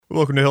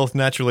Welcome to Health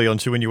Naturally on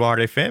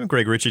 2NURFM.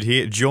 Greg Richard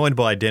here, joined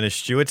by Dennis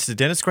Stewart.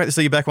 Dennis, great to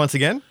see you back once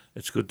again.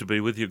 It's good to be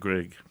with you,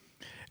 Greg.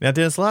 Now,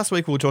 Dennis, last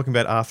week we were talking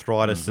about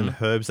arthritis and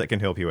herbs that can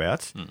help you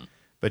out,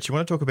 but you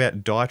want to talk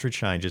about dietary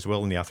change as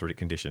well in the arthritic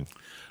condition.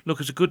 Look,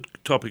 it's a good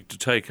topic to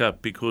take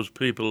up because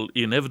people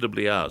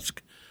inevitably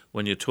ask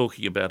when you're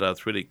talking about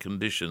arthritic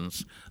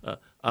conditions,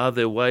 are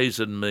there ways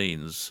and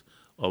means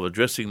of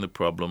addressing the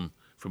problem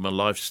from a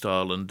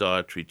lifestyle and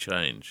dietary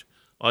change?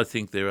 I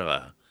think there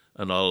are,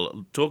 and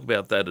I'll talk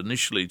about that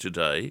initially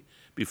today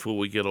before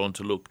we get on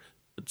to look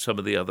at some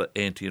of the other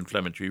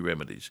anti-inflammatory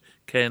remedies.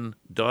 Can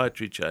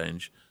dietary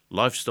change,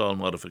 lifestyle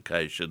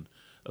modification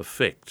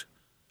affect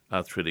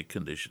arthritic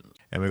conditions?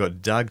 And we've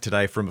got Doug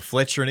today from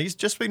Fletcher, and he's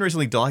just been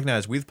recently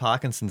diagnosed with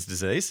Parkinson's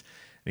disease,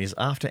 and he's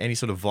after any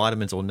sort of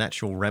vitamins or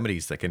natural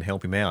remedies that can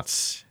help him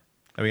out.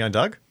 How are we going,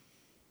 Doug?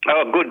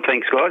 Oh, good.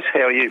 Thanks, guys.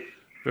 How are you?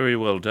 Very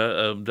well,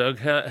 Doug.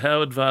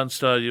 How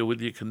advanced are you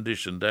with your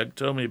condition, Doug?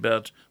 Tell me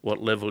about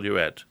what level you're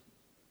at.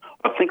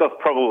 I think I've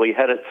probably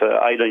had it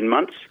for 18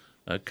 months.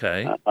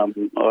 Okay.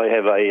 I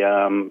have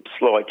a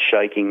slight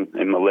shaking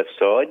in my left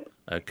side.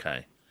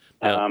 Okay.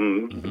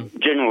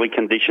 Generally,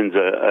 conditions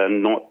are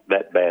not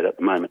that bad at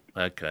the moment.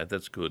 Okay,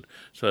 that's good.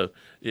 So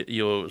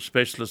your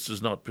specialist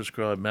has not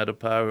prescribed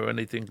Matapar or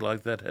anything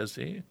like that, has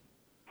he?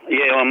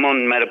 Yeah, I'm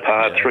on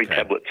Matapar, 3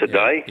 tablets a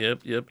day.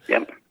 Yep.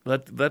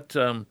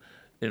 That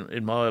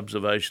in my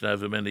observation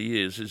over many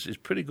years, is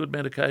pretty good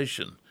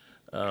medication.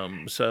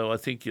 So I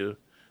think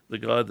the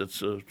guy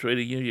that's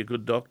treating you, your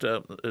good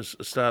doctor, has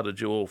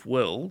started you off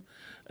well.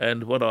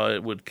 And what I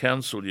would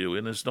counsel you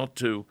in is not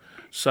to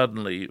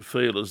suddenly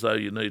feel as though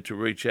you need to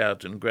reach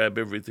out and grab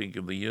everything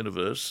in the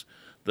universe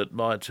that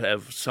might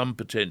have some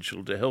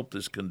potential to help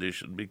this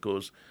condition,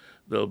 because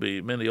there'll be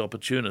many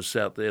opportunists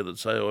out there that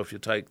say, oh, if you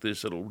take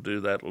this, it'll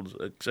do that,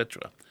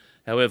 etc.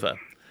 However,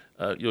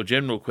 your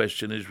general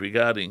question is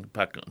regarding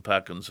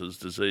Parkinson's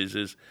disease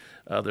is,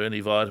 are there any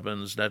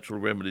vitamins,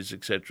 natural remedies,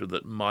 etc.,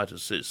 that might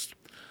assist?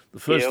 The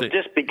first I've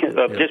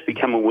just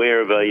become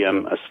aware of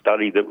a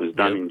study that was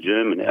done in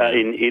Germany,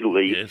 in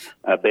Italy,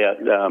 about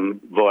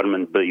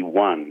vitamin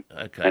B1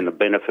 and the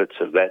benefits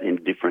of that in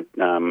different,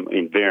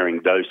 in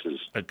varying doses.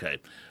 Okay.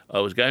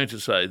 I was going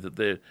to say that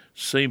there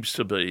seems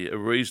to be a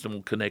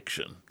reasonable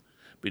connection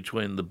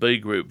between the B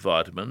group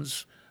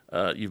vitamins.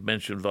 You've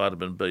mentioned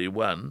vitamin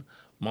B1.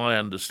 My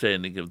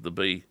understanding of the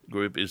B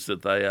group is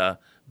that they are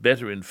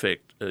better, in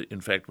fact,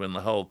 when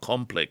the whole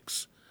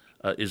complex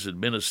is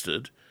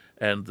administered,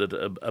 and that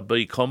a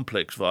B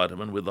complex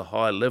vitamin with a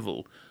high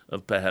level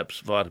of perhaps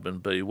vitamin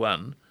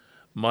B1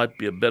 might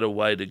be a better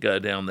way to go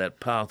down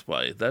that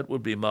pathway. That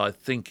would be my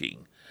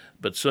thinking.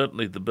 But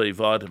certainly the B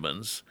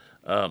vitamins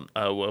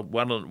are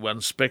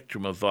one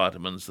spectrum of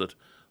vitamins that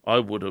I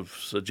would have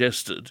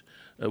suggested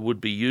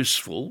would be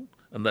useful,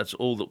 and that's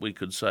all that we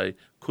could say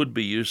could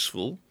be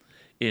useful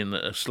in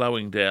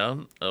slowing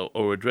down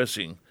or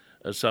addressing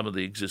some of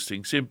the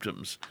existing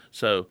symptoms.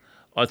 So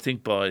I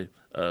think by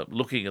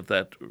looking at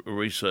that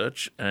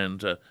research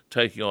and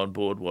taking on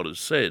board what is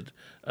said,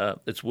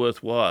 it's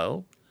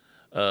worthwhile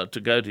to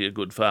go to your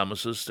good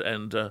pharmacist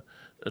and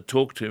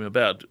talk to him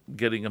about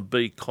getting a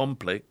B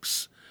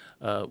complex,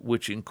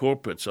 which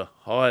incorporates a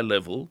high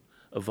level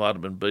of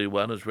vitamin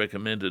B1 as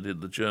recommended in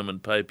the German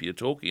paper you're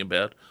talking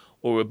about,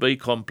 or a B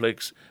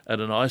complex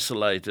and an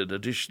isolated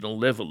additional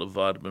level of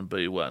vitamin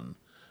B1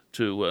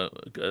 to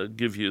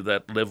give you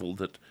that level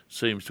that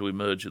seems to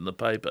emerge in the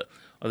paper.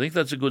 I think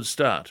that's a good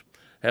start.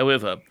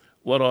 However,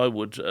 what I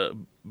would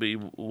be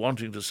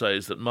wanting to say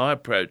is that my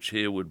approach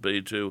here would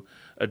be to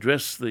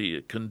address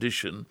the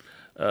condition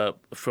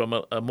from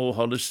a more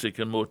holistic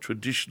and more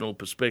traditional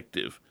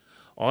perspective.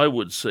 I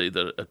would see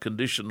that a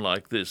condition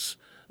like this,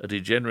 a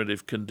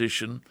degenerative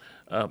condition,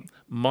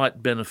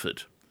 might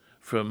benefit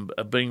from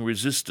being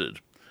resisted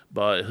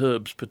by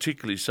herbs,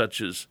 particularly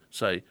such as,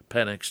 say,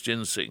 Panax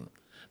ginseng.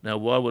 Now,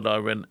 why would I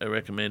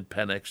recommend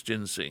Panax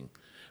ginseng?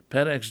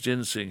 Panax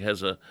ginseng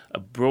has a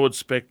broad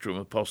spectrum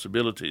of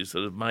possibilities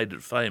that have made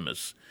it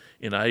famous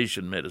in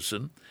Asian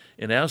medicine.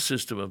 In our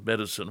system of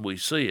medicine, we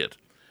see it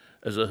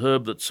as a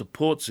herb that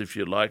supports, if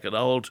you like, an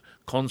old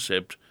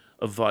concept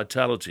of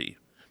vitality.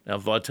 Now,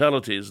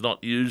 vitality is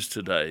not used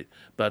today,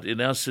 but in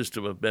our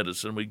system of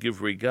medicine, we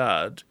give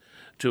regard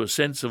to a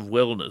sense of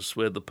wellness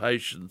where the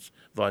patient's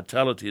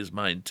vitality is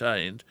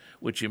maintained,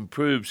 which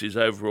improves his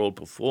overall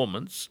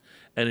performance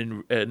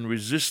and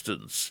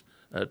resistance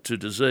to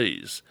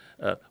disease.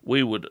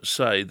 We would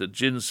say that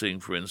ginseng,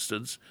 for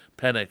instance,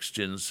 Panax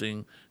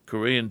ginseng,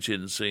 Korean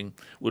ginseng,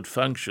 would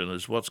function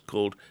as what's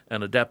called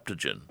an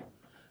adaptogen.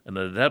 An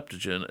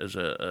adaptogen is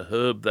a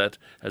herb that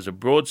has a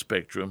broad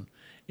spectrum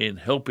in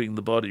helping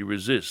the body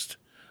resist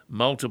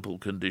multiple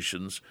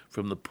conditions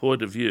from the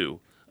point of view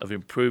of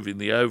improving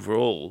the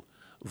overall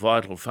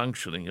vital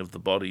functioning of the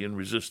body in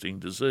resisting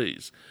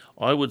disease.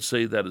 I would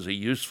see that as a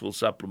useful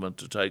supplement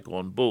to take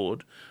on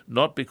board,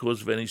 not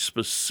because of any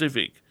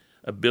specific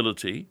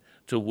ability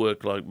to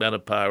work like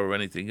Matapar or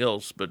anything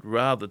else, but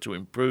rather to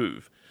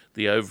improve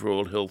the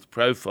overall health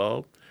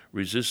profile,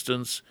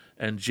 resistance,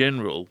 and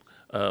general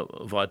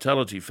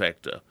vitality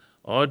factor,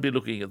 I'd be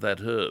looking at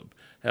that herb.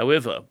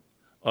 However,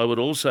 I would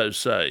also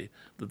say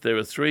that there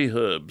are 3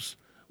 herbs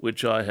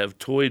which I have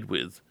toyed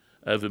with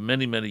over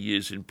many, many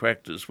years in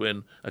practice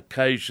when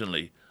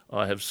occasionally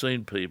I have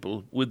seen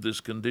people with this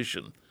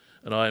condition,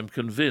 and I am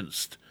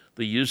convinced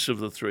the use of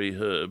the 3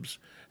 herbs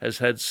has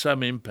had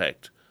some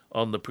impact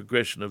on the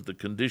progression of the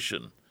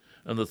condition.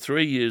 And the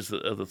 3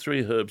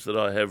 herbs that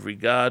I have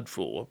regard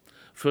for,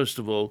 first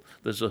of all,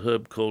 there's a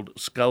herb called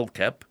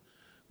skullcap,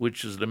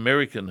 which is an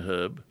American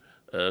herb.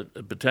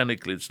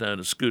 Botanically, it's known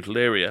as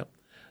Scutellaria,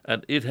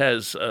 and it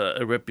has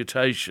a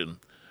reputation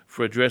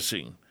for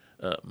addressing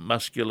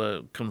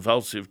muscular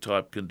convulsive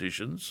type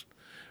conditions,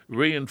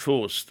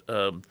 reinforced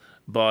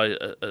by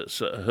a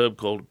herb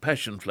called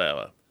passion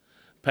flower.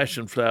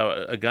 Passion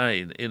flower,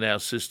 again, in our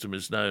system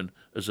is known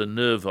as a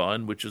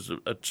nervine, which is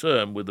a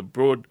term with a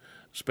broad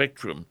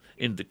spectrum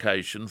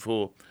indication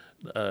for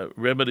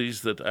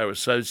remedies that are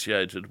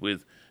associated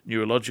with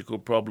neurological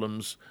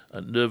problems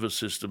and nervous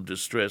system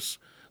distress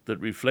that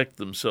reflect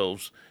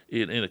themselves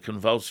in a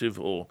convulsive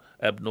or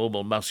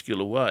abnormal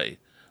muscular way.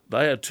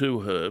 They are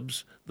 2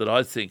 herbs that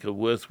I think are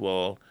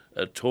worthwhile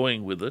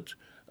toying with it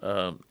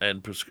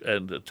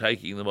and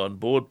taking them on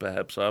board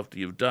perhaps after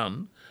you've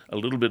done a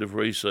little bit of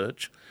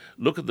research.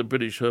 Look at the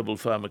British Herbal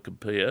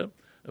Pharmacopoeia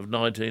of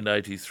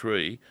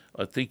 1983.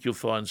 I think you'll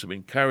find some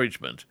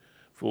encouragement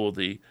for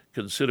the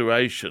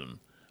consideration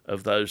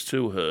of those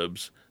 2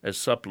 herbs as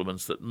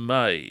supplements that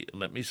may,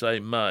 let me say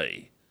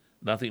may,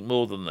 nothing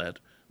more than that,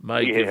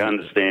 may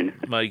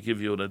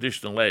give you an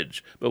additional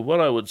edge. But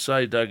what I would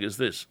say, Doug, is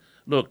this.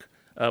 Look,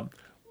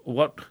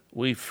 what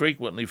we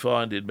frequently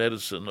find in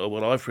medicine, or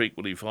what I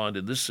frequently find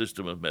in this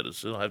system of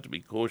medicine, I have to be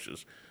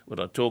cautious when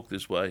I talk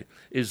this way,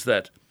 is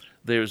that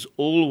there is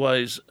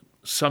always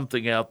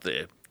something out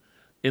there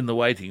in the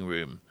waiting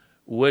room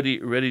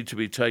ready to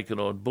be taken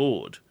on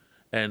board.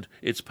 And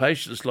it's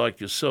patients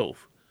like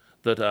yourself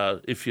that are,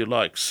 if you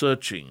like,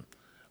 searching,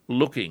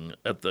 looking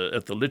at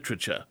the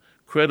literature,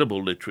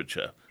 credible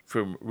literature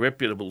from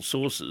reputable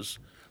sources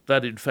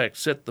that in fact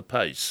set the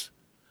pace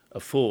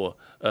for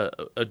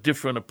a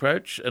different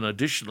approach, an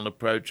additional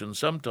approach, and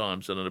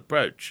sometimes an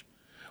approach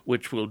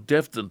which will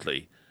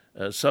definitely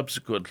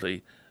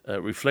subsequently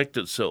reflect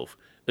itself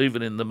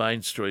even in the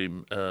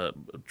mainstream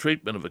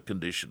treatment of a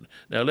condition.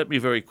 Now, let me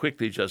very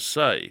quickly just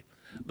say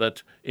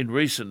that in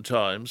recent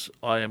times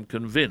I am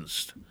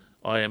convinced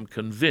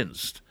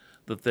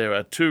that there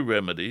are 2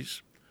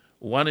 remedies,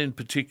 one in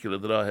particular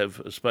that I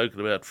have spoken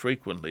about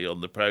frequently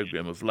on the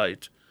program of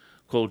late,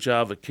 called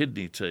Java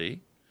kidney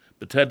tea,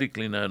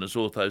 botanically known as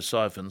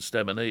Orthosiphon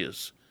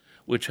stamineus,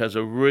 which has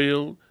a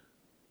real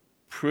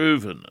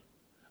proven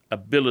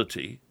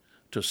ability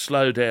to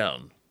slow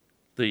down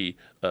the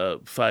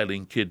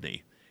failing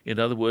kidney. In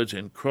other words,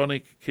 in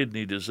chronic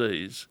kidney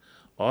disease,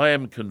 I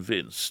am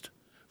convinced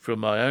from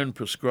my own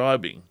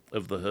prescribing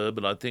of the herb,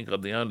 and I think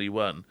I'm the only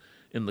one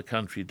in the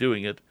country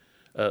doing it,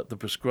 the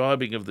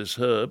prescribing of this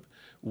herb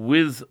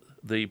with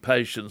the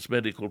patient's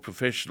medical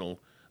professional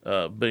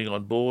being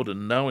on board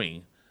and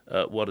knowing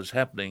what is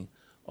happening,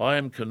 I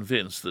am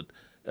convinced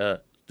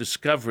that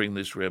discovering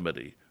this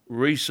remedy,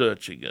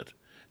 researching it,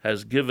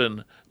 has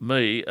given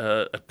me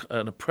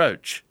an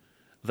approach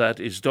that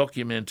is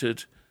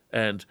documented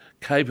and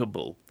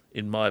capable,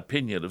 in my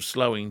opinion, of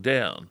slowing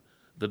down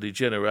the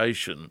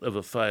degeneration of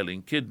a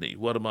failing kidney.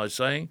 What am I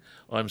saying?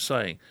 I'm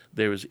saying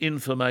there is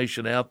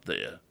information out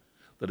there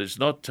that is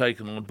not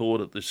taken on board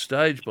at this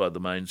stage by the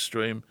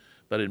mainstream,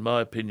 but in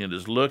my opinion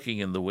is lurking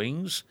in the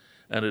wings,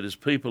 and it is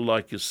people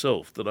like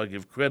yourself that I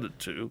give credit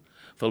to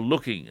for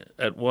looking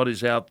at what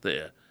is out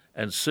there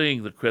and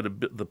seeing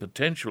the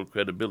potential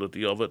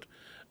credibility of it,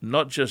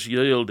 not just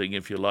yielding,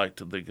 if you like,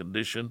 to the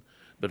condition,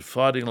 but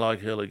fighting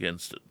like hell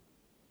against it.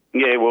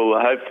 Yeah, well,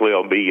 hopefully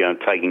I'll be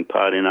taking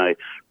part in a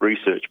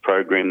research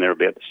program they're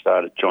about to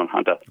start at John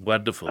Hunter.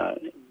 Wonderful.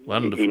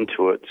 Wonderful.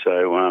 Into it,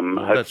 so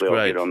hopefully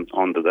I'll get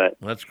onto that.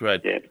 That's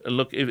great. Yeah. And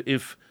look,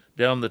 if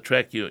down the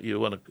track you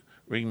want to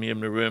ring me in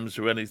the rooms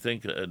or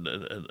anything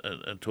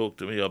and talk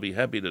to me, I'll be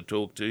happy to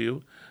talk to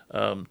you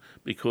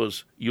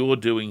because you're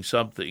doing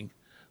something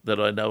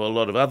that I know a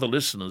lot of other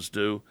listeners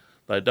do.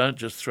 They don't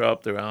just throw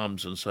up their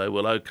arms and say,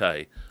 well,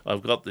 okay,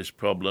 I've got this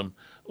problem.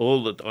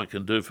 All that I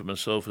can do for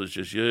myself is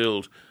just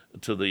yield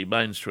to the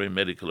mainstream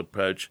medical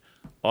approach.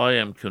 I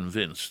am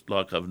convinced,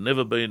 like I've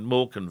never been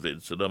more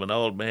convinced, and I'm an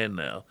old man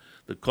now,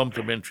 that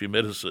complementary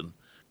medicine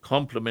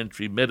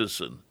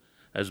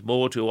has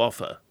more to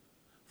offer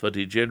for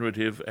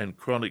degenerative and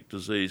chronic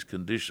disease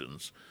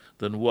conditions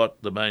than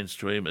what the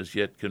mainstream as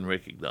yet can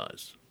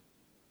recognise.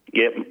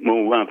 Yeah,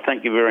 well,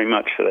 thank you very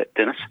much for that,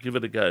 Dennis. Give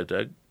it a go,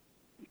 Doug.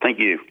 Thank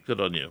you.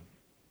 Good on you.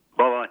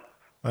 Bye-bye.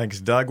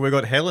 Thanks, Doug. We've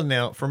got Helen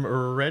now from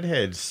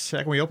Redheads. How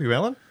can we help you,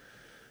 Helen?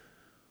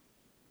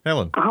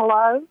 Helen.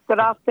 Hello. Good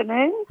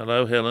afternoon.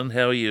 Hello, Helen.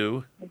 How are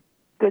you?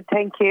 Good,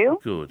 thank you.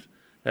 Good.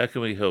 How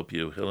can we help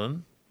you,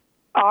 Helen?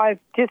 I've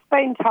just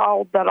been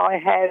told that I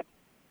have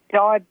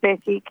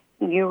diabetic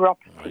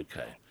neuropathy.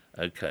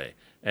 Okay.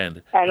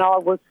 And I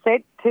was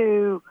set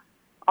to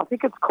I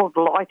think it's called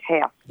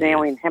Lighthouse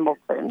now in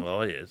Hamilton.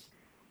 Oh, yes.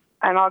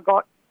 And I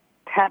got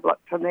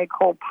tablets, and they're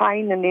called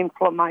Pain and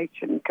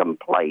Inflammation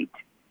Complete.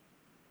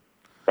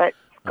 That's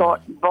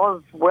got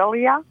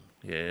Boswellia,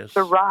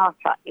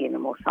 serrata in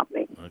them or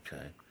something.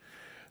 Okay.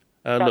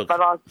 And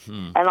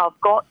I've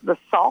got the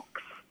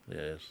socks.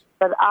 Yes.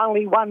 But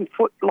only one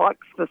foot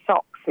likes the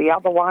socks. The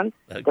other one,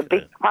 the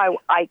big toe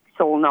aches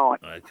all night.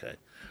 Okay.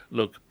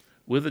 Look,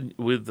 with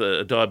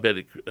a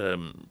diabetic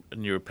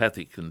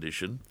neuropathic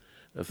condition,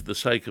 for the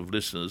sake of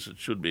listeners, it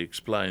should be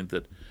explained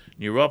that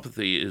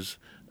neuropathy is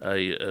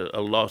a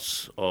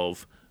loss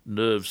of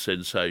nerve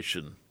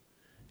sensation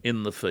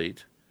in the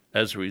feet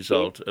as a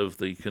result of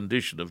the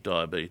condition of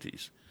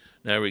diabetes.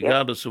 Now,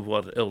 regardless of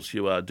what else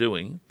you are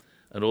doing,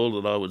 and all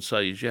that I would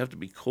say is you have to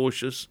be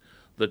cautious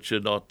that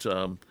you're not,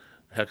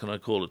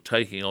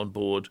 taking on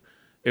board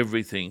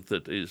everything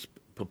that is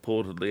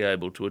purportedly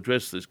able to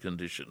address this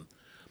condition.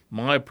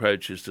 My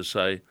approach is to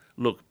say,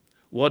 look,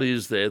 what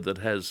is there that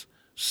has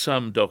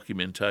some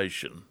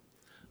documentation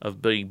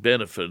of being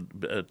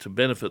to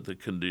benefit the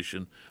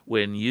condition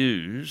when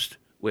used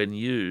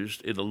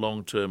in a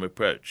long-term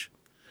approach?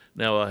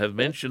 Now, I have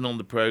mentioned on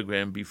the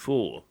program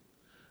before,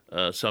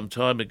 some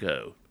time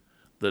ago,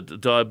 that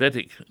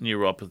diabetic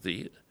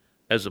neuropathy,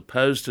 as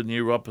opposed to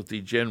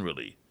neuropathy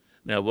generally.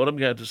 Now, what I'm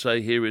going to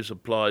say here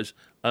applies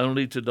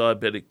only to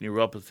diabetic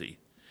neuropathy.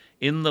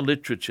 In the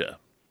literature,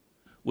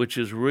 which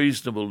is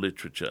reasonable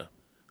literature,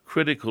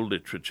 critical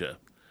literature,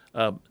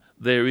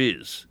 there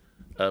is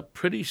a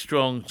pretty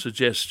strong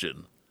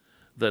suggestion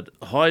that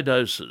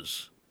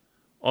ongoingly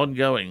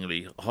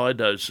high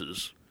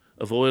doses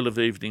of oil of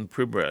evening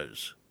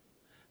primrose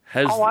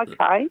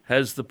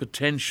has the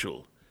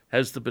potential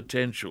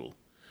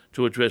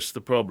to address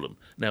the problem.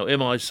 Now,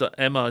 am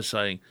I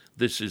saying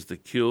this is the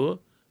cure?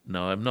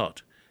 No, I'm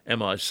not.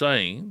 Am I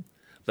saying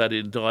that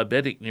in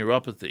diabetic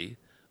neuropathy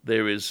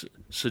there is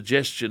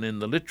suggestion in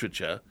the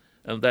literature,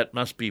 and that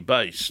must be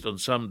based on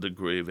some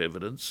degree of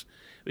evidence,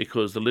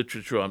 because the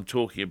literature I'm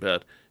talking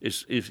about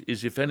is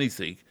if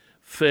anything,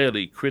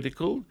 fairly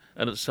critical,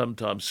 and it's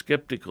sometimes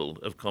sceptical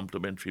of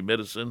complementary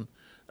medicine.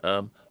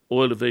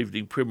 Oil of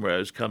evening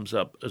primrose comes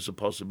up as a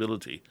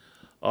possibility.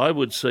 I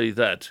would see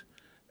that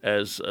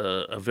as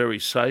a very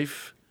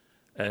safe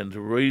and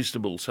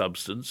reasonable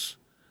substance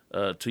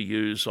to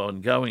use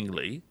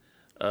ongoingly.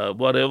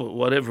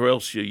 Whatever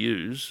else you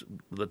use,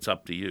 that's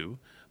up to you.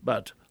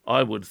 But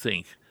I would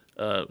think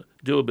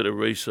do a bit of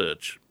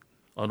research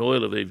on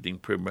oil of evening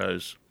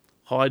primrose,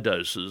 high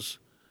doses,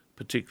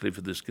 particularly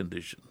for this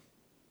condition.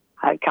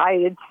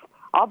 Okay, it's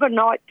of a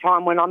night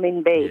time when I'm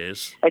in bed.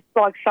 Yes. It's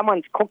like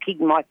someone's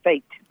cooking my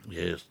feet.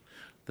 Yes.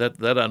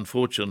 That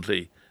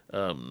unfortunately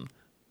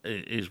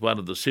is one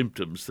of the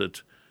symptoms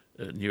that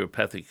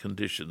neuropathic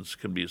conditions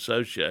can be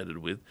associated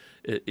with.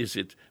 Is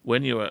it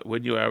when you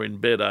are in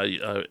bed?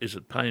 Is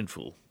it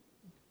painful?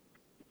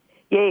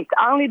 Yes,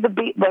 only the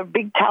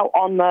big toe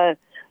on the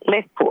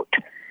left foot.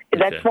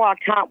 Okay. That's why I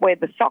can't wear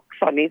the socks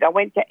on it. I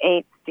went to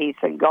Anstey's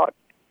and got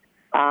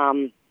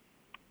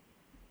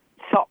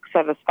socks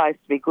that are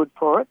supposed to be good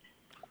for it.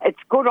 It's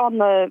good on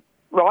the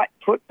right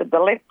foot, but the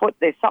left foot,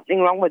 there's something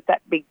wrong with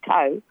that big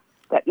toe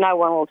that no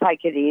one will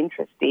take any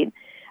interest in,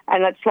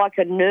 and it's like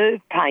a nerve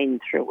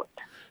pain through it.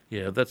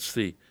 Yeah, that's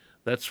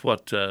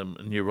what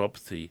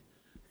neuropathy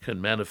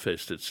can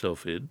manifest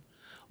itself in.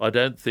 I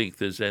don't think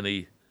there's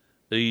any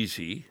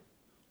easy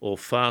or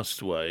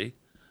fast way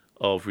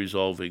of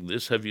resolving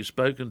this. Have you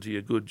spoken to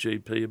your good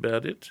GP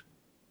about it?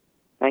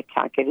 They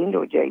can't get into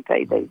a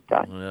GP these days.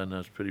 Yeah, no,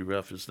 it's pretty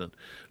rough, isn't it?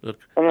 Look,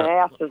 and the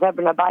house is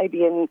having a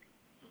baby and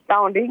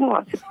going to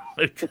England.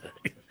 Okay.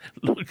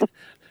 Look,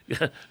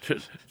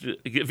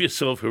 give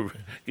yourself a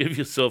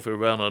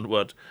run on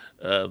what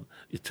you're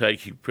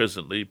taking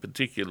presently,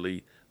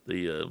 particularly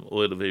the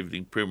oil of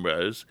evening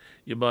primrose.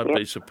 You might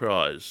be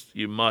surprised.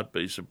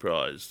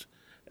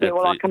 Yeah,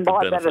 well, I can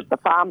buy that at the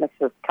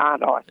pharmacist,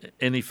 can't I?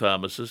 Any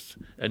pharmacist,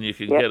 and you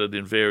can get it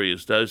in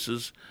various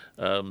doses.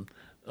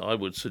 I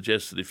would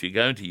suggest that if you're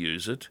going to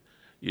use it,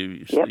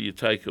 you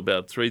take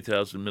about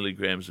 3,000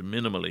 milligrams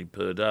minimally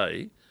per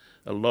day.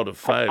 A lot of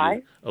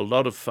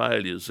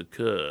failures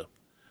occur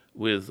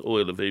with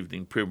oil of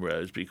evening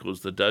primrose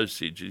because the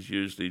dosage is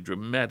usually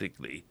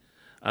dramatically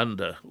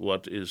under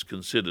what is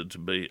considered to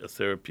be a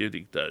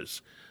therapeutic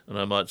dose, and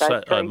I might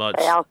say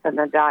 3,000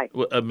 a day,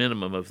 a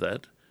minimum of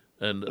that.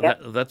 And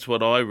that's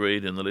what I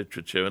read in the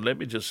literature. And let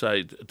me just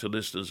say to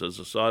listeners, as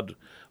a side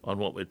on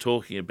what we're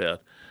talking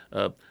about,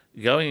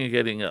 going and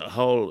getting a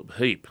whole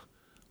heap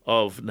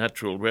of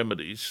natural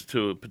remedies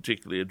to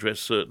particularly address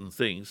certain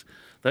things,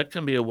 that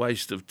can be a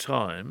waste of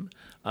time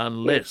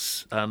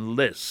unless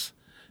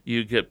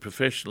you get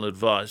professional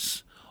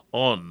advice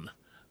on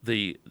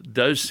the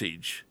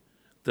dosage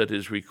that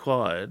is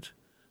required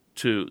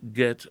to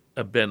get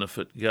a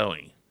benefit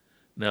going.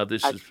 Now,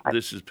 this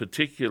is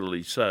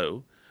particularly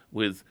so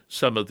with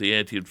some of the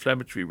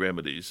anti-inflammatory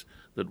remedies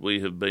that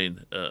we have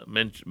been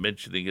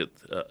mentioning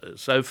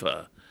so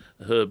far,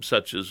 herbs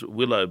such as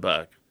willow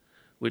bark,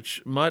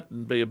 which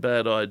mightn't be a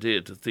bad idea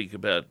to think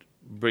about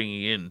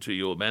bringing into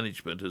your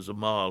management as a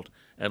mild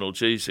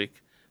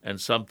analgesic and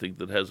something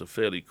that has a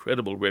fairly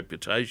credible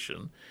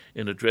reputation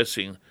in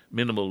addressing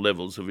minimal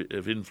levels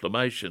of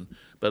inflammation.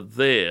 But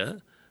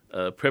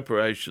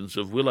preparations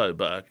of willow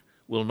bark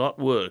will not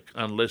work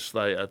unless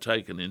they are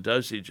taken in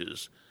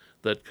dosages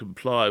that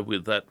comply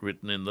with that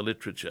written in the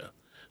literature.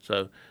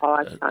 So,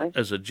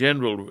 as a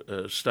general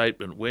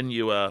statement, when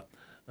you are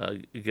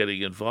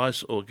getting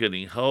advice or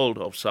getting hold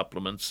of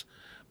supplements,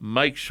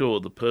 make sure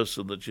the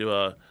person that you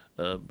are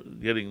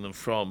getting them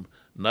from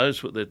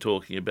knows what they're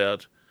talking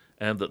about,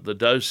 and that the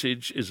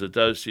dosage is a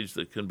dosage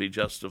that can be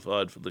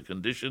justified for the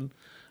condition.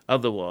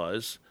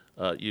 Otherwise,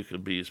 you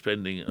can be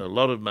spending a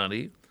lot of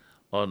money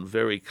on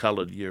very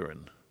coloured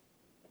urine.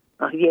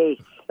 Yes.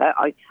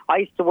 I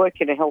used to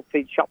work in a health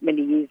food shop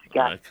many years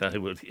ago. Okay,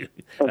 well,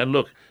 and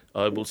look,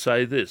 I will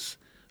say this,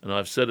 and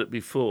I've said it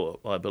before,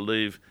 I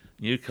believe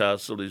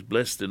Newcastle is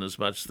blessed in as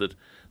much that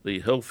the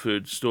health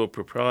food store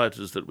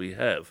proprietors that we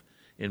have,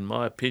 in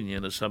my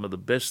opinion, are some of the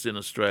best in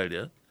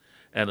Australia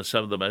and are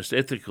some of the most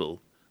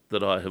ethical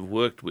that I have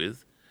worked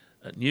with.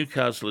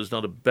 Newcastle is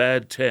not a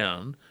bad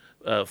town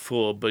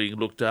for being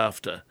looked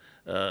after.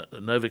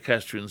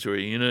 Novocastrians are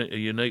a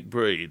unique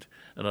breed,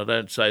 and I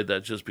don't say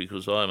that just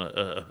because I'm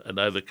a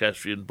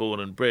Novocastrian born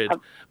and bred,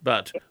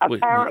 but...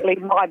 Apparently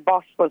my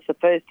boss was the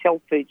first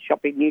health food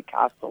shop in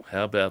Newcastle.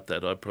 How about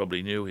that? I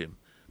probably knew him.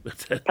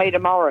 Peter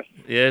Morris.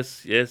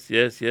 Yes. Yep.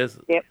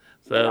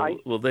 So,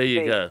 well, there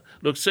you go.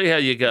 Look, see how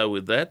you go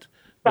with that.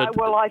 So,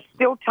 will I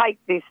still take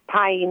this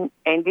pain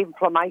and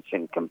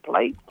inflammation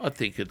complete? I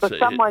think it's... But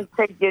someone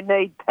said you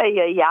need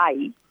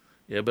PEA.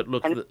 Yeah, but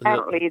look... And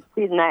apparently it's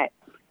in that.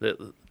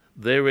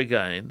 There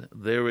again,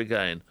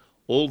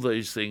 all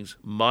these things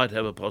might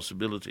have a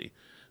possibility.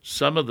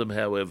 Some of them,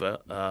 however,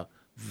 are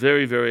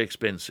very, very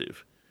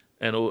expensive,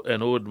 and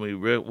ordinary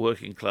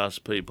working class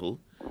people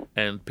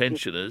and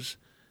pensioners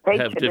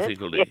have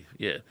difficulty.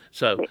 Yeah.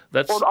 So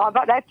that's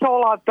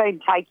all I've been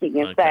taking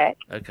is that.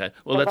 Okay.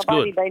 Well, that's good. I've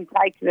only been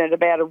taking it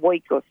about a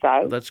week or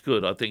so. That's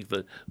good. I think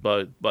that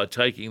by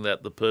taking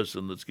that, the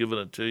person that's given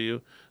it to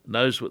you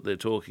knows what they're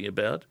talking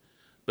about.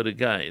 But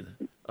again,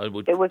 it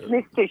was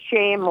Mr.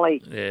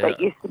 Shamley that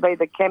used to be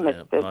the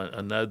chemist. Yeah,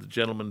 I know the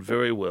gentleman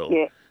very well.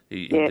 Yeah.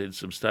 He did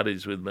some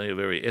studies with me, a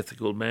very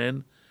ethical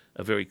man,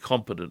 a very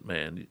competent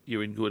man.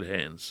 You're in good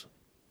hands.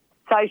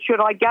 So should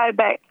I go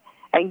back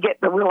and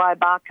get the willow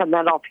bark and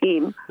that off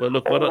him? Well,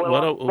 look, what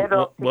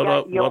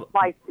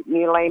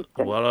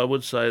I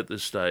would say at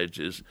this stage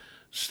is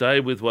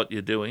stay with what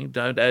you're doing.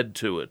 Don't add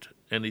to it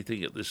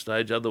anything at this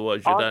stage.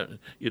 Otherwise,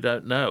 you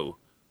don't know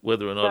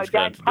whether or not it's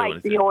going to do anything.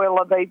 Don't take the oil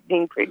of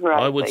evening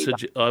primrose.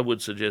 I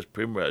would suggest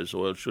primrose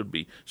oil should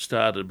be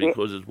started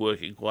because it's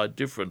working quite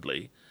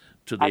differently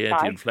to the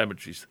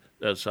anti-inflammatory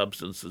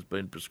substance that's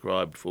been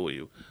prescribed for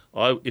you.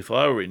 If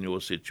I were in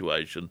your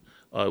situation,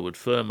 I would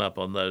firm up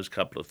on those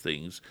couple of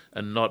things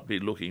and not be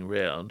looking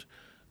round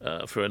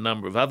for a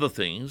number of other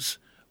things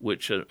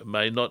which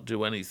may not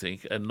do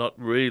anything and not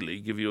really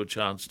give you a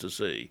chance to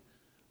see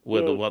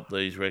what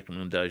these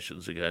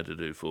recommendations are going to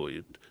do for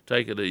you.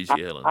 Take it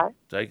easy, Helen.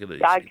 Take it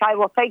easy. Okay,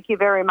 well, thank you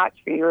very much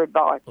for your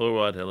advice. All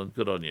right, Helen.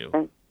 Good on you.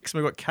 Next,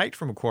 we've got Kate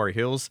from Macquarie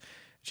Hills.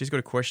 She's got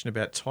a question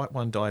about type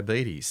 1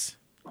 diabetes.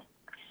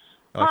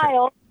 Hi,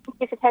 all.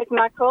 Thank you for taking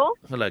my call.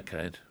 Hello,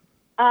 Kate.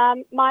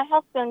 My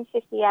husband,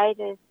 58,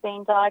 has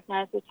been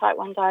diagnosed with type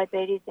 1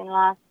 diabetes in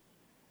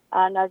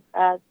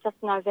just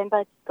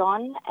November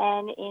gone,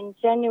 and in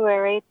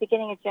January,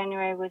 beginning of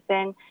January, was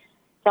then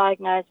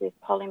diagnosed with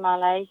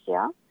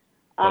polymyalgia.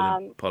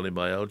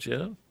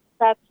 Polymyalgia?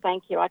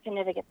 Thank you. I can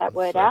never get that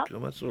word out.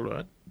 That's all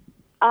right.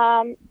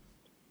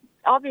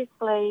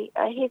 Obviously,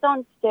 he's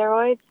on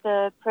steroids,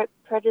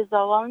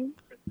 prednisolone.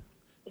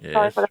 Yes.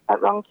 Sorry if I got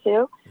that wrong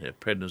too. Yeah,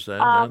 prednisone,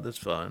 no, that's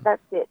fine.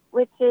 That's it,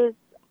 which is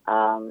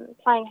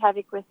playing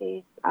havoc with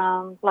his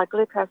blood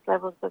glucose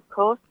levels, of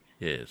course.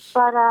 Yes.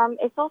 But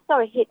it's also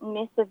a hit and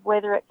miss of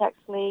whether it's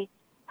actually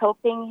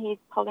helping his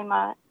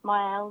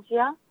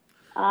polymyalgia.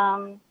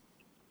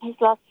 He's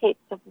lost heaps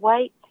of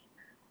weight.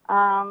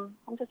 I'm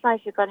just wondering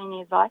if you've got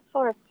any advice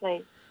for us,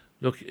 please.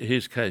 Look,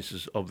 his case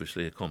is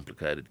obviously a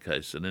complicated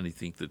case, and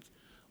anything that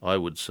I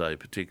would say,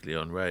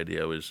 particularly on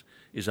radio, is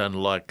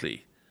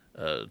unlikely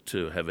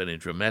to have any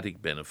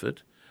dramatic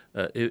benefit.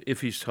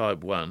 If he's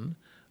type 1,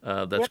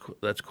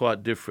 that's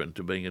quite different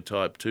to being a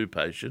type 2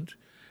 patient,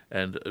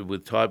 and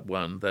with type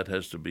 1, that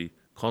has to be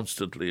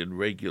constantly and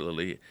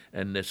regularly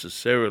and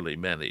necessarily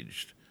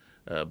managed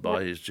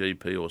by his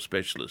GP or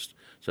specialist.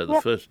 So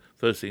the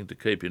first thing to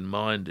keep in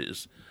mind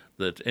is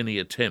that any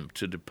attempt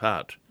to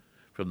depart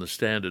from the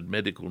standard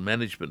medical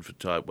management for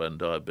type 1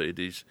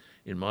 diabetes,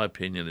 in my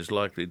opinion, is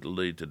likely to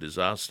lead to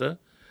disaster.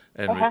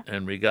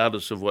 And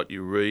regardless of what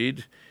you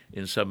read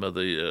in some of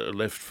the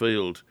left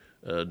field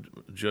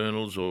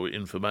journals or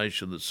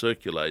information that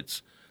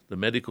circulates, the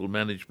medical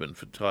management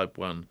for type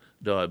 1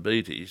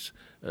 diabetes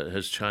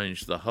has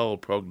changed the whole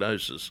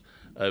prognosis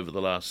over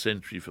the last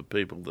century for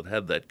people that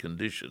had that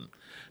condition.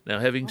 Now,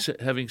 having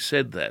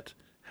said that,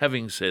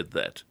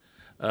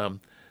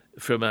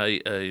 from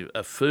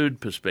a food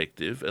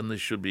perspective, and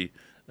this should be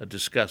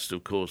discussed,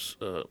 of course,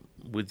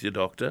 with your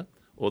doctor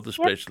or the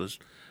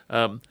specialist,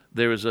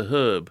 there is a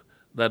herb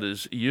that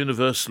is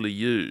universally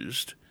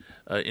used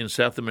in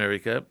South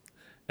America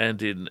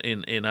and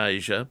in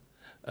Asia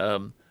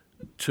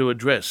to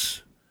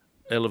address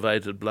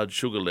elevated blood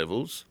sugar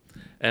levels,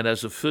 and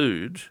as a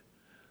food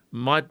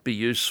might be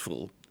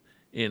useful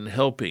in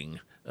helping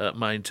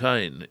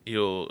maintain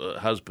your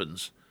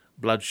husband's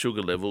blood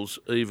sugar levels,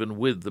 even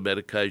with the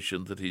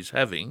medication that he's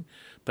having,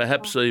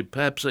 perhaps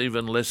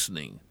even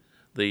lessening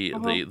the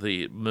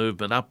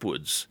movement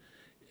upwards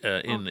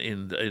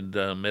in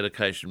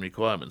medication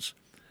requirements.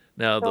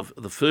 Now,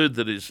 the food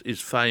that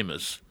is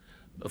famous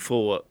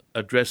for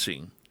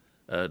addressing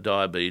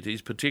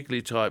diabetes,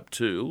 particularly type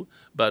 2,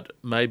 but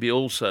maybe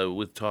also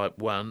with type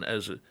 1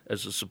 as a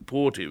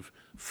supportive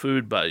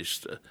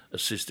food-based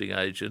assisting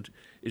agent,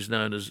 is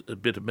known as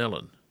bitter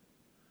melon.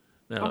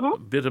 Now,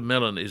 bitter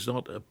melon is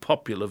not a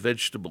popular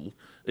vegetable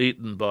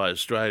eaten by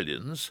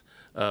Australians,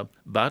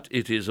 but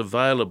it is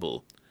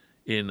available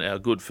in our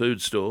good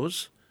food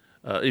stores,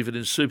 even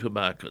in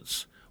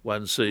supermarkets.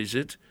 One sees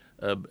it.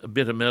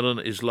 Bitter melon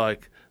is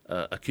like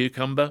a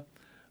cucumber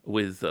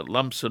with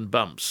lumps and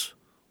bumps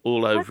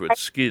all over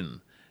its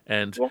skin,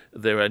 and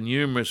there are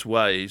numerous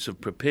ways of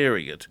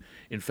preparing it.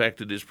 In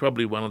fact, it is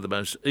probably one of the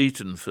most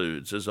eaten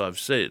foods, as I've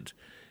said,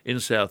 in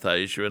South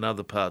Asia and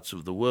other parts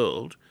of the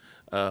world.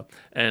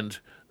 And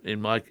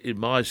in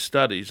my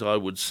studies, I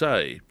would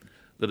say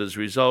that as a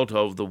result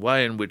of the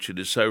way in which it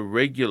is so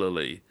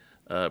regularly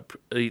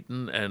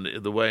eaten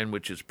and the way in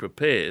which it's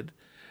prepared,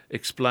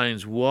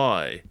 explains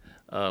why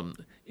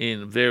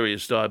in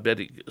various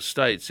diabetic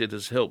states it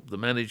has helped the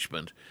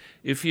management.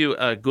 If you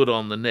are good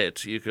on the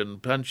net, you can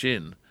punch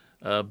in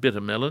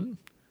bitter melon.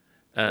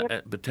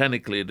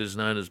 Botanically, it is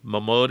known as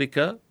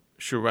Momordica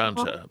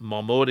charanta.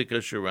 Momordica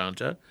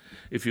charanta.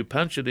 If you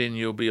punch it in,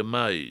 you'll be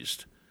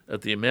amazed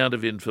at the amount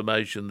of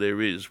information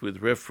there is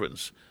with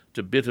reference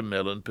to bitter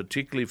melon,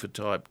 particularly for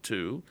type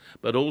 2,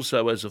 but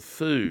also as a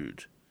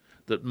food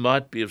that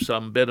might be of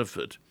some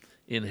benefit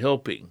in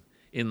helping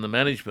in the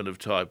management of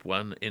type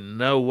 1, in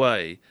no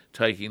way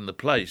taking the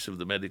place of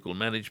the medical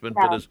management,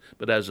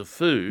 but as a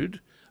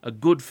food, a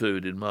good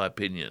food in my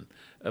opinion.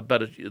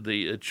 But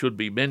it should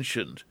be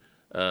mentioned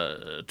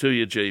to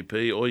your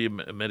GP or your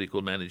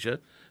medical manager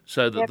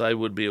so that they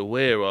would be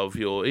aware of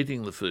your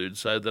eating the food,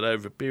 so that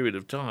over a period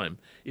of time,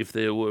 if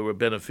there were a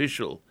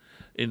beneficial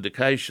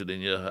indication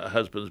in your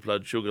husband's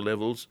blood sugar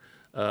levels,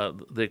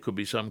 there could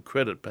be some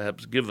credit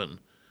perhaps given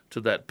to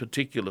that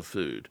particular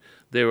food.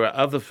 There are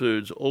other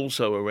foods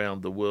also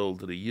around the world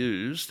that are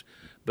used,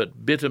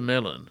 but bitter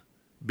melon,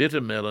 get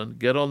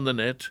on the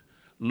net,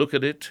 look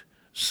at it,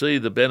 see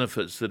the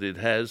benefits that it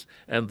has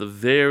and the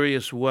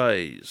various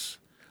ways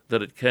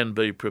that it can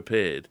be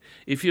prepared.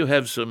 If you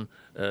have some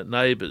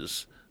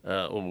neighbours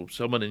or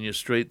someone in your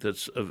street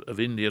that's of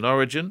Indian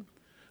origin,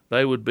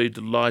 they would be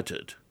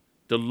delighted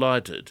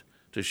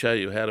to show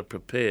you how to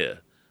prepare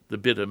the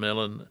bitter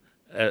melon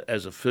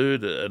as a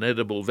food, an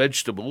edible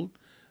vegetable,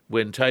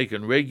 when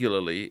taken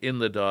regularly in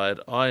the diet,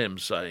 I am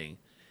saying,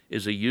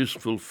 is a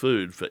useful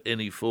food for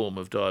any form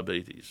of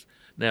diabetes.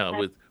 Now,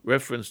 with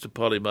reference to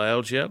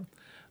polymyalgia,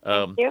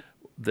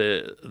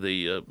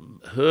 the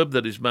herb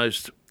that is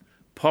most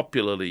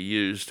popularly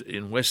used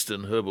in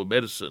Western herbal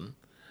medicine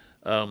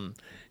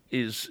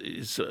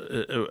is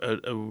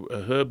a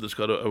herb that's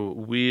got a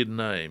weird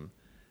name.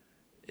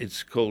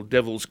 It's called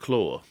devil's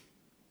claw.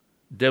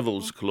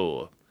 Devil's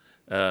claw,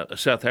 a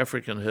South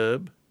African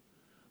herb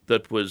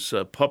that was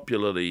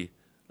popularly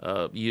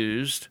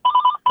used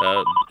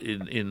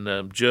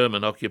in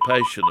German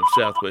occupation of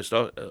southwest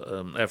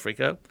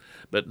Africa,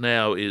 but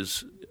now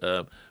is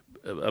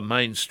a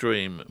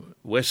mainstream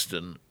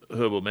Western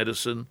herbal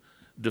medicine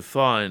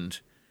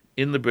defined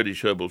in the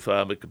British Herbal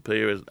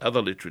Pharmacopoeia and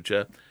other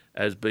literature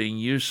as being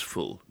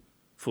useful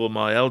for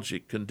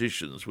myalgic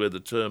conditions, where the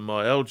term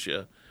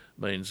myalgia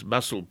means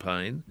muscle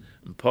pain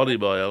and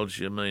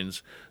polymyalgia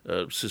means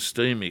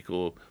systemic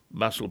or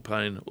muscle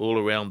pain all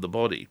around the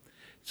body.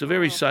 It's a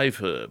very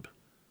safe herb.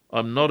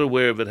 I'm not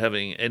aware of it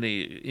having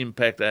any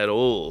impact at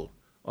all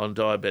on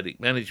diabetic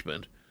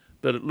management,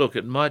 but look,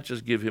 it might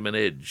just give him an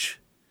edge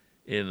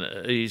in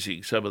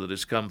easing some of the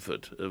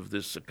discomfort of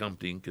this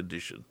accompanying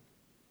condition.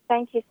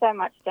 Thank you so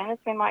much, Dennis.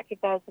 We might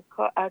give those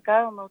a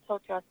go, and we'll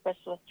talk to our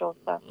specialist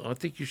also. I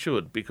think you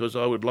should, because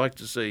I would like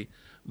to see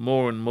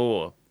more and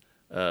more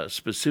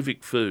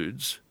specific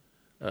foods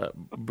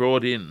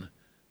brought in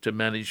to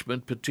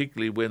management,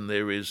 particularly when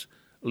there is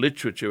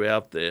literature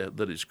out there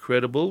that is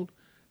credible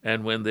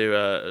and when there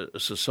are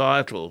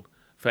societal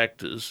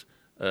factors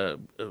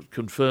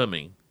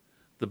confirming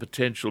the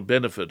potential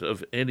benefit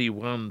of any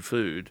one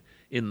food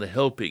in the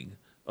helping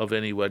of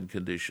any one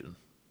condition.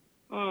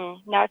 No,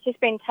 it's just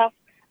been tough,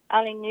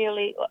 only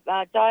newly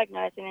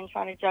diagnosed and then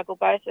trying to juggle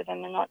both of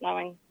them and not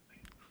knowing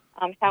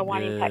how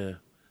one impacts.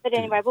 But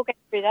anyway, we'll get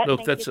through that.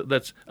 Look,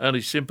 that's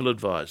only simple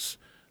advice,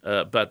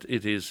 but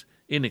it is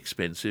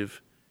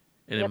inexpensive,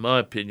 and in my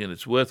opinion,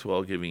 it's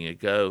worthwhile giving it a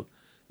go.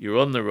 You're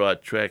on the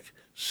right track.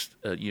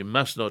 you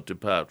must not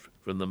depart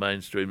from the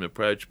mainstream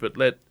approach, but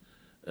let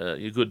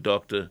your good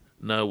doctor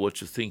know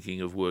what you're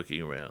thinking of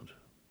working around.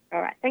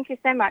 All right. Thank you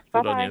so much.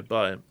 Good Bye-bye. on you.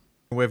 Bye.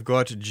 We've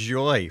got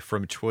Joy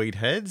from Tweed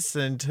Heads,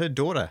 and her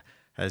daughter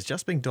has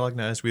just been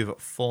diagnosed with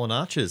fallen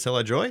arches.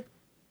 Hello, Joy.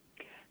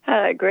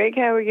 Hello, Greg.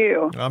 How are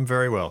you? I'm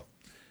very well.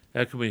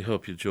 How can we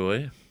help you,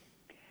 Joy?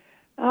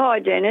 Hi,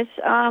 Dennis.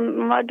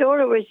 My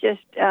daughter was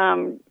just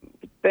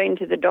been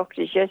to the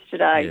doctors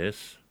yesterday,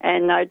 Yes.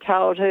 and they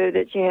told her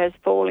that she has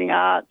falling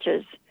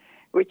arches,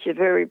 which are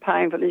very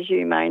painful, as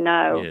you may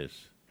know.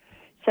 Yes.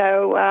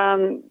 So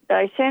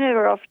they sent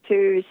her off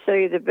to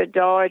see the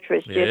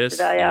podiatrist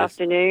yesterday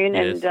afternoon,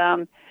 yes.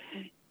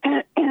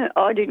 and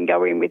I didn't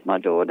go in with my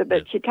daughter,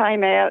 but she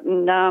came out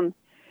and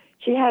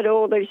she had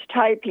all this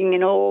taping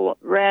and all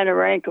around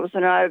her ankles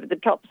and over the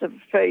tops of her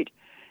feet,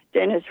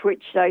 Dennis,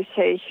 which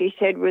she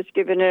said was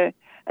giving her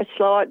a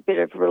slight bit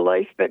of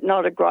relief, but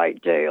not a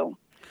great deal.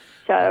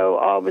 So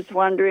I was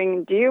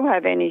wondering, do you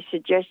have any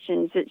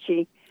suggestions that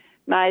she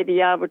may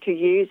be able to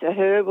use, a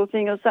herbal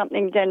thing or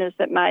something, Dennis,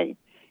 that may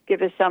give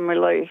her some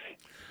relief?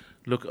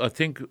 Look, I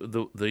think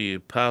the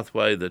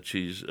pathway that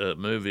she's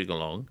moving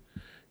along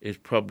is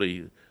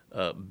probably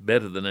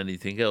better than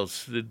anything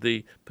else. Did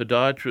the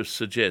podiatrist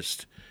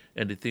suggest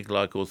anything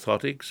like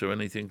orthotics or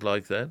anything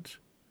like that?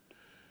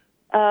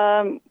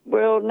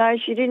 Well, no,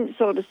 she didn't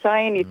sort of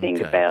say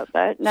anything about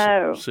that,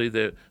 no. See,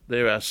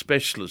 there are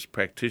specialist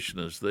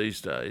practitioners these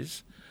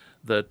days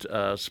that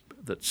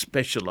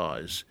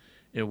specialise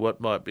in what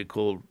might be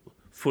called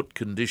foot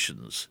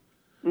conditions.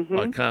 Mm-hmm.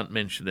 I can't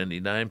mention any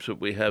names, but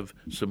we have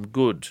some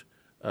good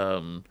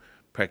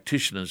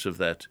practitioners of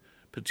that,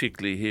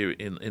 particularly here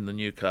in the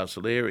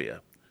Newcastle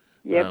area.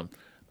 Yep.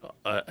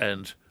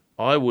 And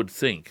I would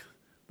think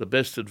the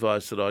best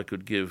advice that I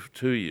could give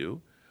to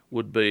you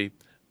would be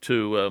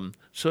to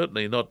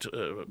certainly not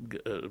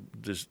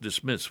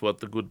dismiss what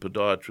the good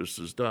podiatrist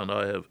has done.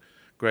 I have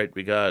great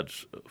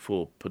regards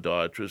for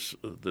podiatrists,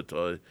 that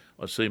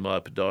I see my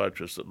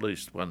podiatrist at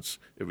least once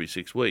every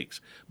 6 weeks.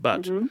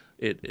 But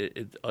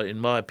it in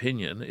my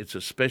opinion, it's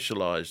a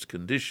specialised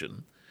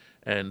condition,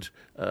 and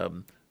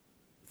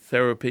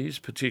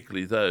therapies,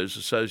 particularly those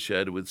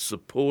associated with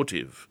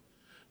supportive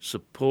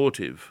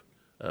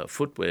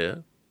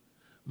footwear,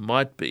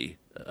 might be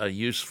a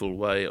useful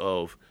way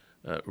of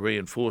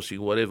reinforcing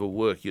whatever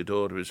work your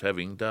daughter is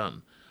having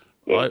done.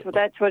 Yes, well,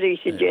 that's what he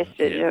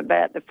suggested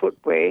about the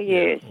footwear,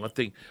 yes.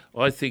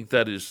 I think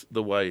that is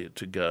the way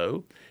to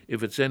go.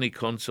 If it's any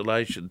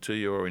consolation to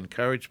you or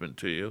encouragement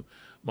to you,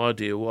 my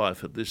dear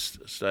wife, at this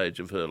stage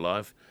of her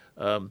life,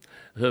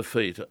 her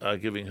feet are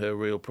giving her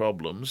real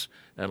problems,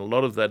 and a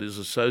lot of that is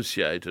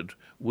associated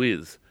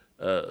with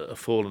a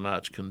fallen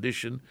arch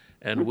condition,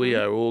 and we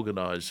are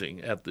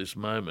organising at this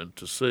moment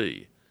to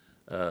see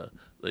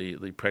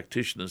the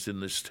practitioners in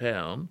this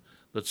town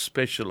that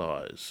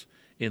specialise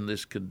in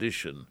this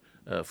condition,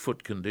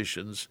 foot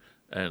conditions,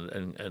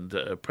 and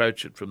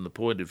approach it from the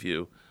point of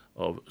view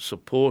of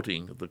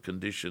supporting the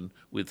condition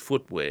with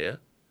footwear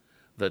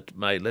that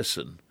may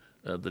lessen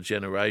the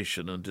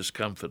generation and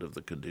discomfort of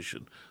the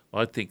condition.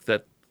 I think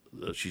that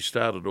she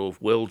started off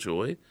well,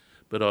 Joy,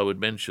 but I would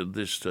mention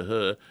this to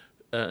her,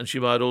 and she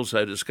might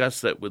also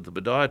discuss that with the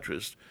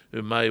podiatrist,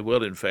 who may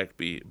well, in fact,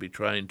 be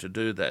trained to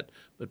do that.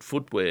 But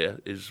footwear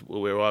is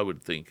where I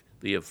would think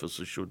the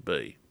emphasis should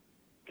be.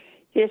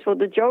 Yes, well,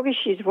 the joggers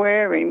she's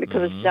wearing,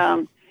 because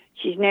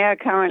she's now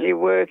currently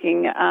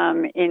working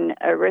in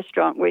a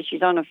restaurant where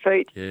she's on her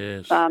feet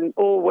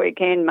all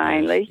weekend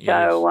mainly. He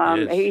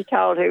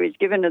told her he's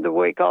given her the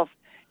week off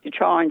to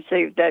try and see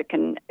if that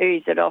can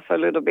ease it off a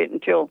little bit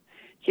until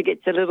she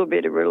gets a little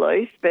bit of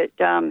relief. But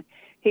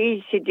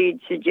he did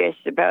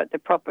suggest about the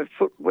proper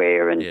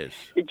footwear, and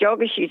the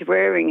joggers she's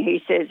wearing,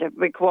 he says, will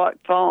be quite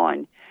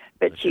fine.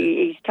 But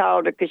he's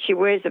told her, because she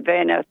wears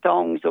Havana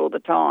thongs all the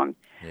time,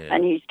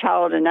 and he's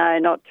told her no,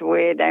 not to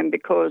wear them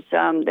because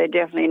they're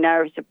definitely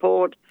no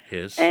support.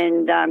 Yes.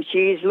 And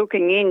she is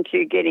looking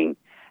into getting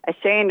a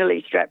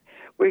sandally strap.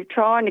 We're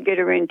trying to get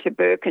her into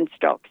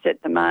Birkenstocks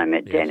at the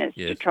moment, Dennis,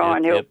 to try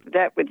and help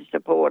that with the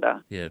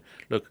supporter. Yeah.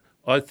 Look,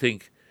 I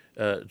think,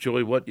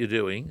 Joy, what you're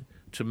doing,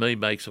 to me,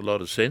 makes a lot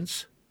of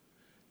sense.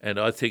 And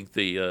I think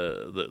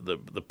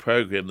the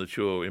program that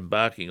you're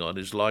embarking on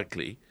is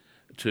likely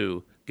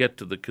to get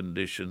to the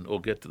condition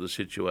or get to the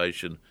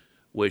situation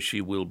where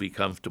she will be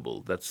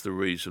comfortable. That's the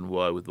reason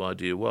why, with my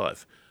dear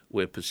wife,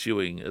 we're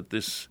pursuing at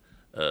this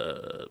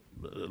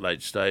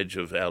late stage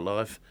of our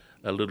life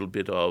a little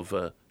bit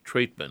of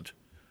treatment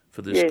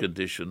for this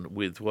condition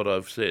with what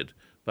I've said,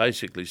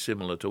 basically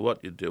similar to what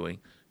you're doing,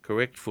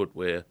 correct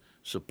footwear,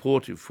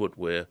 supportive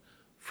footwear,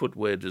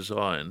 footwear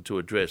designed to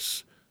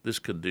address this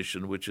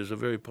condition, which is a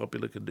very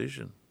popular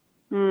condition.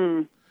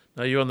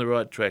 Now, you're on the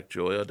right track,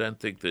 Joy. I don't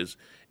think there's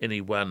any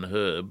one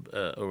herb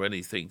or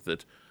anything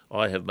that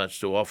I have much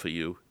to offer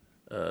you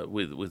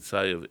with,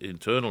 say, of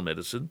internal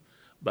medicine,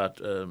 but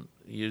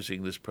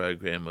using this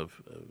program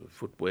of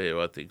footwear,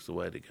 I think, is the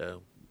way to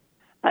go.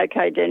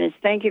 Okay, Dennis.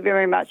 Thank you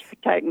very much for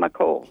taking my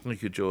call.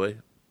 Thank you, Joy.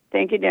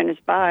 Thank you, Dennis.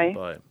 Bye.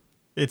 Bye.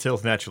 It's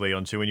Health Naturally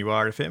on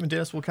 2NURFM, and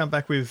Dennis will come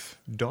back with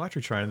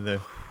dietary training.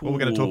 What we're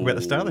going to talk about at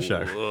the start of the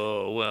show.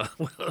 Oh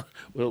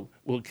well,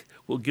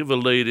 we'll give a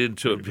lead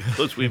into it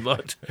because we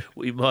might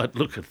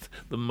look at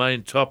the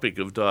main topic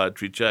of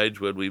dietary change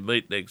when we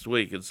meet next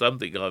week. It's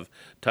something I've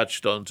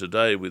touched on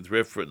today with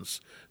reference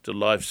to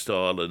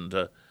lifestyle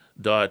and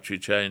dietary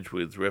change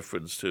with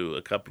reference to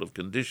a couple of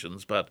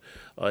conditions, but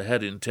I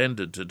had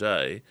intended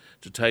today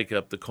to take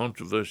up the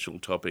controversial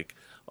topic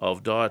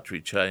of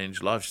dietary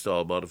change,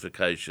 lifestyle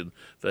modification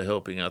for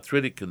helping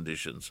arthritic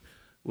conditions.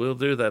 We'll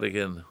do that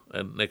again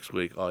next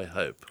week, I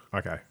hope.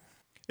 Okay.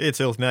 It's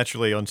Health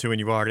Naturally on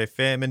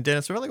 2NURFM, and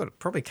Dennis, we've only got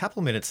probably a couple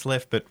of minutes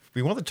left, but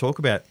we want to talk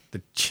about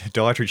the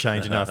dietary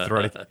change in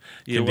arthritic.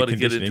 You want to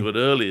get into it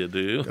earlier, do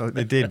you? Oh,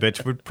 they did,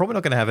 but we're probably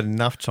not going to have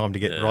enough time to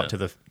get right to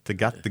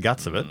the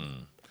guts of it.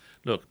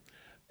 Look,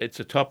 it's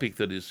a topic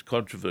that is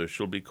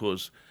controversial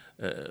because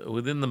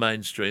within the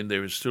mainstream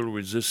there is still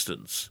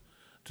resistance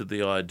to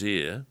the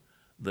idea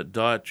that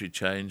dietary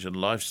change and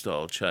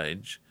lifestyle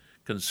change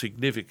can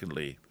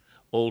significantly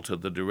alter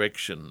the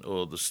direction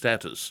or the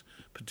status,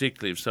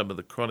 particularly of some of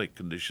the chronic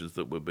conditions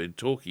that we've been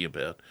talking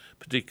about,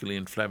 particularly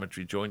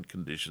inflammatory joint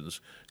conditions,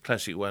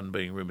 classic one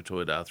being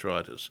rheumatoid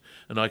arthritis.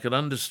 And I can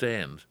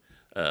understand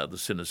the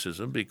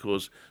cynicism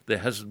because there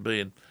hasn't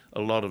been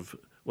a lot of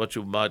what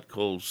you might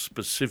call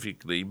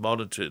specifically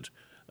monitored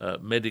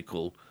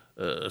medical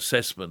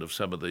assessment of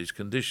some of these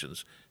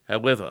conditions.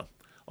 However,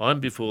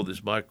 I'm before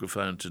this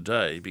microphone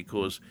today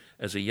because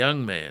as a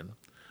young man,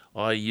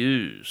 I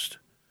used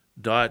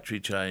dietary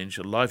change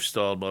and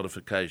lifestyle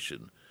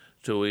modification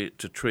to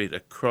treat a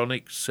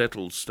chronic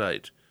settled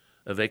state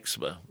of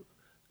eczema,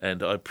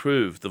 and I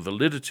proved the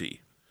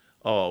validity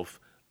of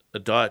a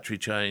dietary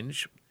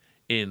change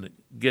in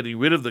getting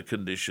rid of the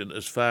condition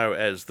as far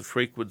as the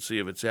frequency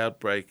of its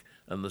outbreak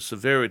and the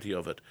severity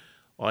of it.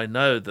 I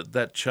know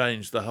that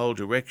changed the whole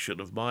direction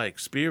of my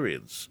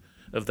experience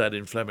of that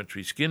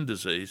inflammatory skin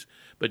disease,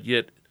 but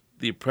yet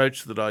the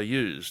approach that I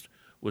used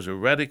was a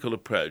radical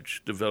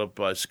approach developed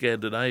by a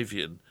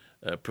Scandinavian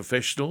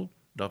professional,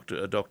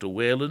 Dr.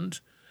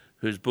 Wehrland,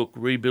 whose book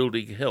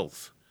Rebuilding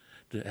Health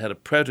had a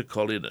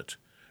protocol in it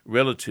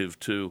relative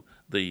to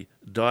the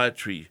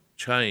dietary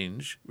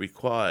change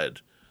required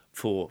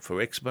for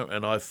eczema,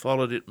 and I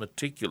followed it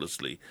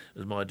meticulously,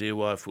 as my dear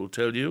wife will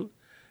tell you.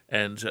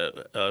 And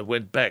I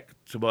went back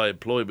to my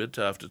employment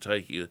after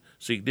taking a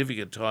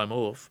significant time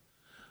off.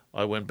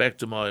 I went back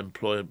to my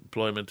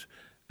employment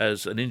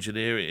as an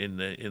engineer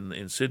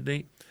in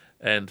Sydney,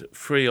 and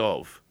free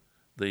of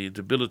the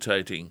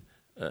debilitating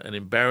and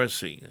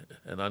embarrassing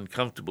and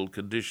uncomfortable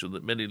condition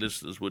that many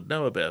listeners would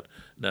know about,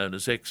 known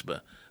as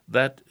eczema.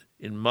 That,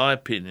 in my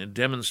opinion,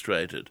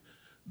 demonstrated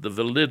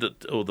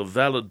the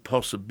valid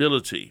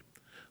possibility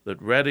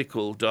that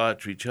radical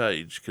dietary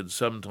change can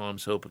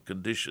sometimes help a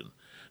condition.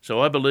 So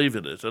I believe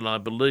in it, and I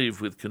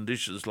believe with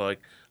conditions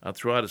like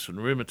arthritis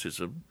and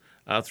rheumatism,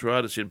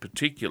 arthritis in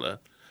particular,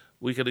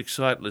 we can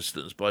excite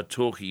listeners by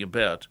talking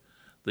about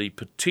the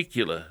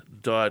particular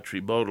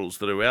dietary models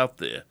that are out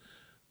there.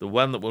 The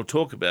one that we'll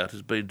talk about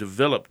has been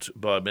developed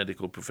by a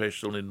medical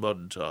professional in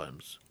modern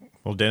times.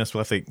 Well, Dennis,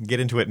 we'll have to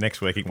get into it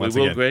next week once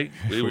again. We will, Greg.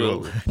 We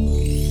will.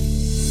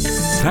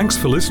 Thanks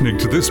for listening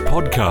to this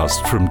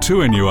podcast from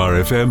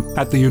 2NURFM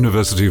at the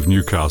University of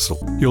Newcastle.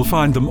 You'll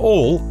find them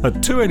all at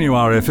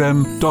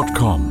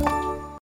 2NURFM.com.